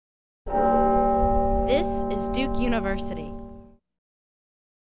This is Duke University.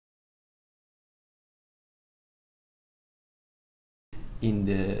 In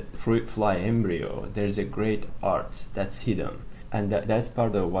the fruit fly embryo, there's a great art that's hidden. And that's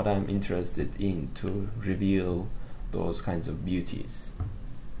part of what I'm interested in, to reveal those kinds of beauties.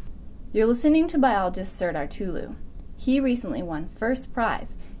 You're listening to biologist Serdar Tulu. He recently won first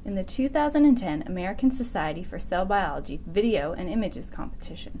prize in the 2010 American Society for Cell Biology Video and Images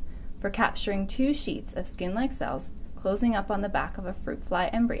competition for capturing 2 sheets of skin-like cells closing up on the back of a fruit fly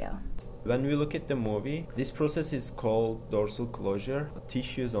embryo. When we look at the movie, this process is called dorsal closure.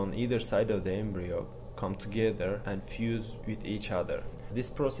 Tissues on either side of the embryo come together and fuse with each other.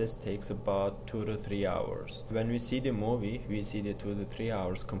 This process takes about 2 to 3 hours. When we see the movie, we see the 2 to 3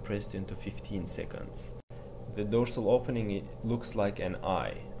 hours compressed into 15 seconds. The dorsal opening looks like an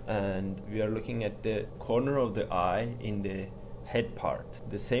eye, and we are looking at the corner of the eye in the head part.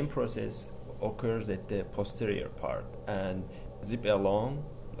 The same process occurs at the posterior part and zip along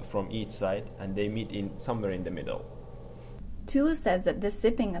from each side, and they meet in somewhere in the middle. Tulu says that this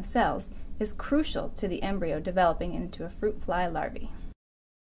zipping of cells is crucial to the embryo developing into a fruit fly larvae.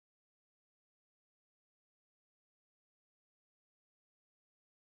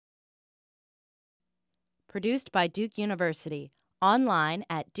 Produced by Duke University, online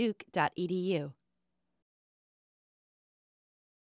at duke.edu.